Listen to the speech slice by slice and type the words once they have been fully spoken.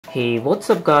Hey, what's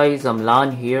up guys, I'm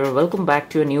Lan here. Welcome back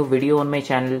to a new video on my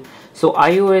channel. So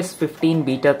iOS 15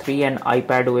 beta 3 and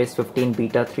iPadOS 15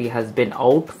 beta 3 has been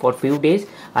out for few days,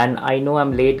 and I know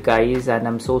I'm late guys and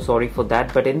I'm so sorry for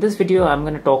that, but in this video I'm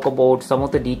going to talk about some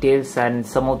of the details and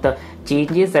some of the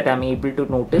changes that I'm able to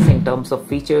notice in terms of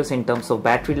features, in terms of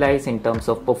battery life, in terms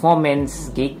of performance.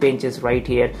 Geekbench is right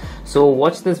here, so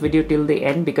watch this video till the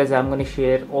end because I'm going to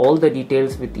share all the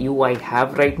details with you I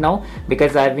have right now,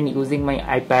 because I've been using my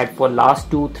iPad for last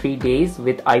 2-3 days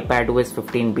with iPadOS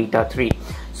 15 beta 3.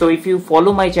 So if you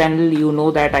follow my channel, you know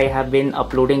that I have been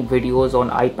uploading videos on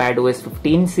iPadOS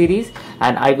 15 series,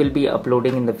 and I will be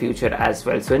uploading in the future as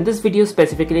well. So in this video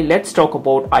specifically, let's talk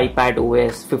about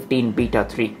iPadOS 15 beta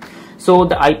 3. So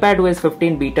the iPadOS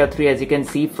 15 beta 3, as you can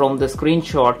see from the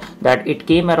screenshot, that it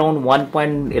came around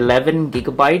 1.11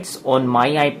 gigabytes on my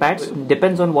iPad.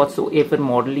 Depends on whatsoever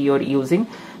model you're using,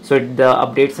 so the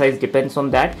update size depends on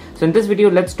that. So in this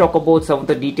video, let's talk about some of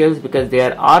the details, because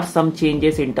there are some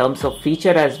changes in terms of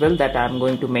feature as well that I'm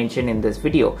going to mention in this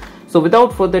video. So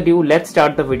without further ado, let's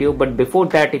start the video. But before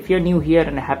that, if you're new here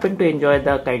and happen to enjoy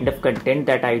the kind of content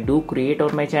that I do create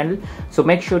on my channel, so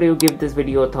make sure you give this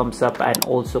video a thumbs up and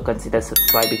also consider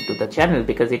subscribing to the channel,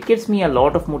 because it gives me a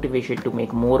lot of motivation to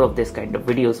make more of this kind of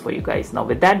videos for you guys. Now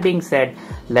with that being said,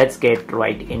 let's get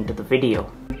right into the video.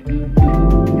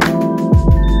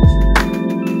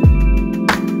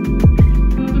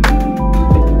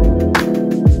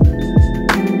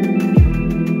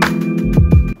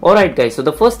 Alright guys, so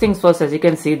the first things first, as you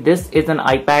can see, this is an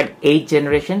iPad 8th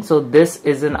generation. So this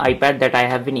is an iPad that I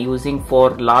have been using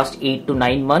for last 8 to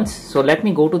 9 months. So let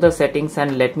me go to the settings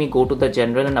and let me go to the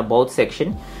general and about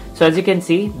section. So as you can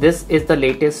see, this is the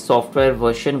latest software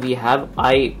version. We have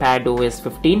iPadOS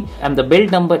 15 and the build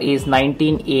number is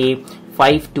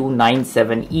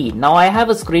 19A5297E. Now I have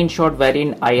a screenshot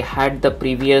wherein I had the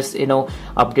previous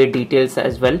update details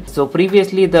as well. So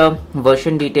previously the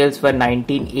version details were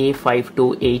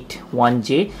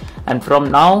 19A5281J, and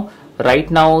from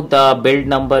right now the build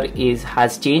number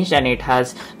has changed and it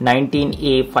has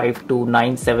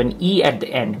 19A5297E at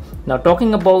the end. Now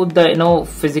talking about the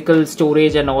physical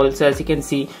storage and also, as you can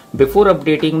see, before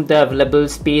updating the available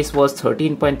space was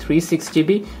 13.36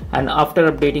 GB, and after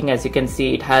updating, as you can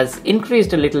see, it has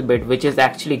increased a little bit, which is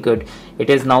actually good. It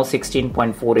is now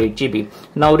 16.48 GB.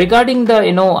 Now regarding the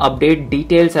update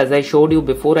details, as I showed you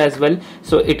before as well,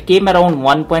 so it came around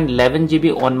 1.11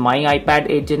 GB on my iPad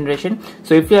 8th generation.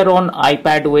 So if you are on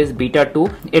iPadOS beta 2,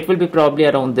 it will be probably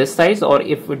around this size, or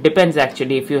if it depends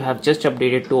actually, if you have just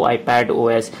updated to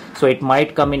iPadOS, so it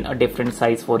might come in a different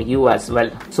size for you as well.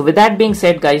 So with that being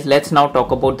said guys, let's now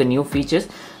talk about the new features.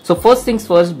 So first things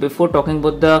first, before talking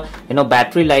about the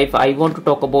battery life, I want to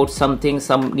talk about some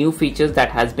new features that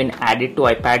has been added to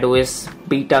iPadOS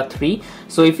beta 3.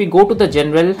 So if we go to the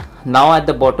general, now at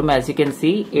the bottom, as you can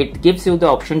see, it gives you the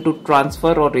option to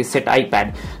transfer or reset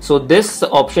iPad. So this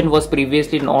option was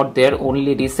previously not there,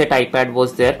 only reset iPad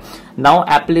was there. Now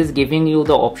Apple is giving you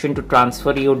the option to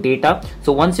transfer your data.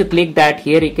 So once you click that,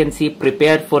 here you can see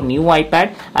prepare for new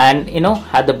iPad, and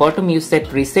at the bottom you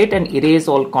set reset and erase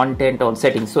all content on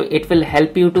settings. So it will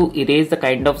help you to erase the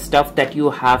kind of stuff that you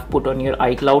have put on your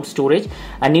iCloud storage,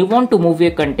 and you want to move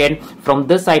your content from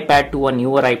this iPad to a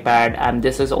newer iPad, and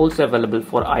this is also available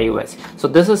for iOS. So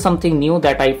this is something new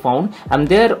that I found, and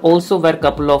there also were a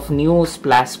couple of new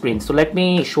splash screens. So let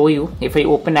me show you. If I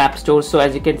open App Store, so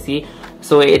as you can see,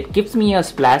 so it gives me a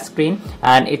splash screen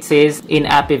and it says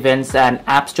in-app events and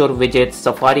App Store widgets,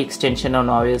 Safari extension on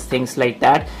iOS, things like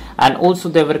that. And also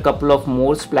there were a couple of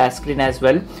more splash screen as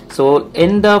well. So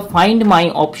in the Find My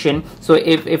option, so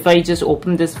if I just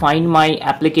open this Find My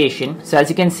application, so as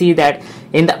you can see that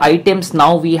in the items,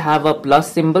 now we have a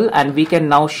plus symbol and we can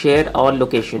now share our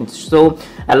locations. So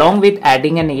along with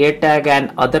adding an ear tag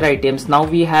and other items, now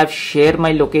we have share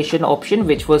my location option,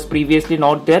 which was previously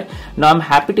not there. Now I'm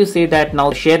happy to say that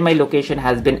now share my location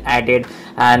has been added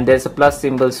and there's a plus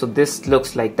symbol, so this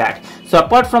looks like that. So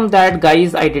apart from that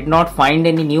guys, I did not find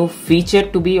any new feature,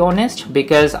 to be honest,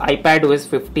 because iPadOS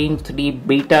 15.3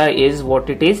 beta is what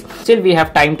it is. Still we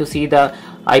have time to see the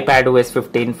iPadOS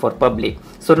 15 for public.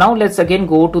 So now let's again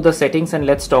go to the settings and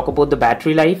let's talk about the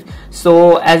battery life.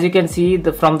 So as you can see,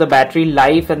 from the battery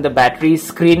life and the battery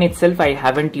screen itself, I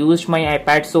haven't used my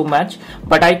iPad so much,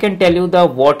 but I can tell you the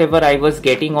whatever I was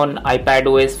getting on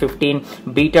iPadOS 15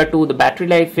 beta 2, the battery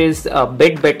life is a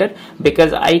bit better,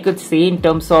 because I could see in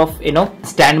terms of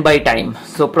standby time.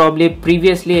 So probably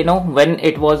previously when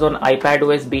it was on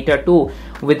iPadOS beta 2,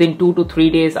 within 2 to 3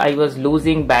 days I was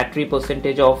losing battery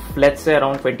percentage of, let's say,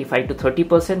 around 25 to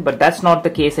 30%, but that's not the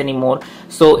case anymore.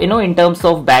 So in terms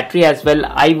of battery as well,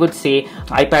 I would say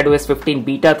iPadOS 15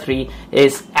 beta 3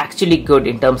 is actually good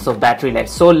in terms of battery life.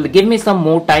 So give me some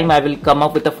more time, I will come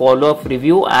up with a follow-up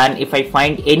review, and if I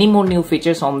find any more new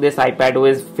features on this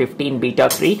iPadOS 15 beta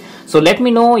 3, so let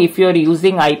me know if you're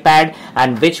using iPad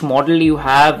and which model you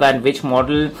have and which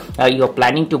model you're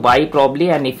planning to buy probably,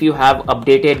 and if you have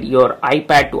updated your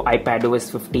iPad to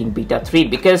iPadOS 15 beta 3,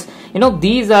 because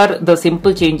these are the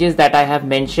simple changes that I have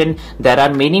mentioned. There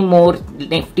are many more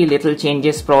nifty little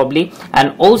changes probably,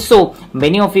 and also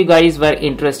many of you guys were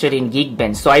interested in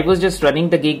GeekBench. So I was just running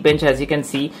the GeekBench, as you can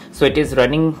see. So it is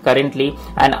running currently,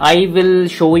 and I will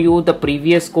show you the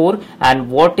previous score and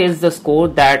what is the score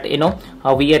that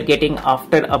we are getting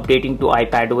after updating to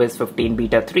iPadOS 15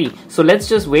 beta 3. So let's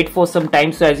just wait for some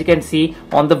time. So as you can see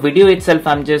on the video itself,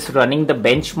 I'm just running the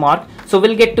benchmark. So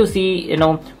we'll get to see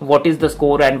what is the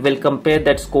score, and we'll compare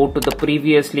that score to the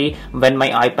previously when my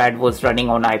iPad was running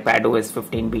on iPadOS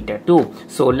 15 beta 2.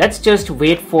 So let's just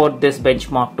wait for this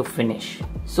benchmark to finish.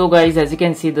 So guys, as you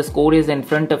can see, the score is in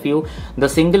front of you. The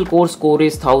single core score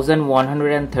is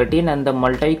 1113 and the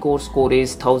multi-core score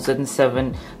is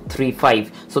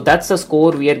 1735. So that's the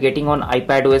score we are getting on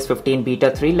iPadOS 15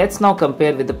 beta 3. Let's now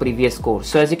compare with the previous score.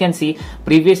 So as you can see,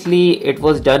 previously it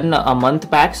was done a month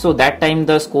back. So that time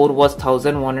the score was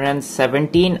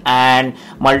 1117 and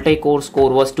multi-core score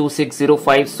was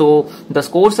 2605. So the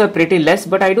scores are pretty less,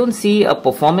 but I don't see a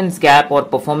performance gap or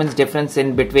performance difference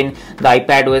in between the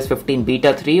iPadOS 15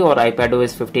 beta 3 or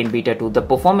iPadOS 15 beta 2. The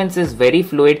performance is very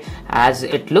fluid, as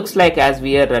it looks like as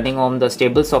we are running on the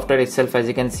stable software itself. As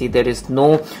you can see, there is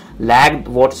no lag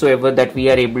whatsoever that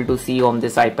we are able to see on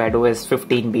this iPadOS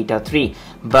 15 beta 3.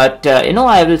 But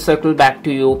I will circle back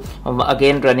to you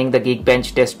again running the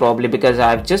GeekBench test probably, because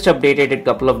I have just updated it a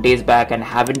couple of days back and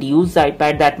haven't used the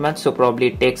iPad that much, so probably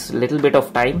it takes a little bit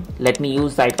of time. Let me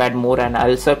use the iPad more and I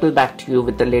will circle back to you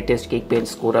with the latest GeekBench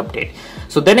score update.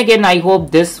 So then again, I hope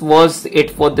this was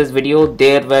it for this video.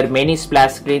 There were many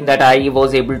splash screen that I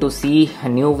was able to see,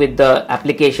 new with the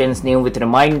applications, new with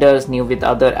reminders, new with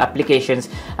other applications,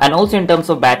 and also in terms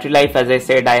of battery life, as I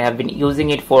said, I have been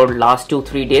using it for last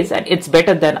 2-3 days and it's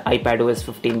better than iPadOS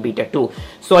 15 beta 2.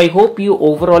 So I hope you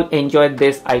overall enjoyed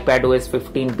this iPadOS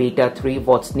 15 beta 3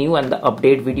 what's new and the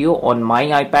update video on my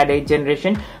iPad 8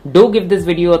 generation. Do give this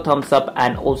video a thumbs up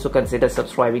and also consider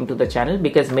subscribing to the channel,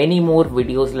 because many more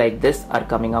videos like this are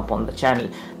coming up on the channel.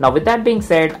 Now with that being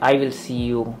said, I will see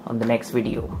you on the next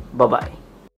video. Bye bye.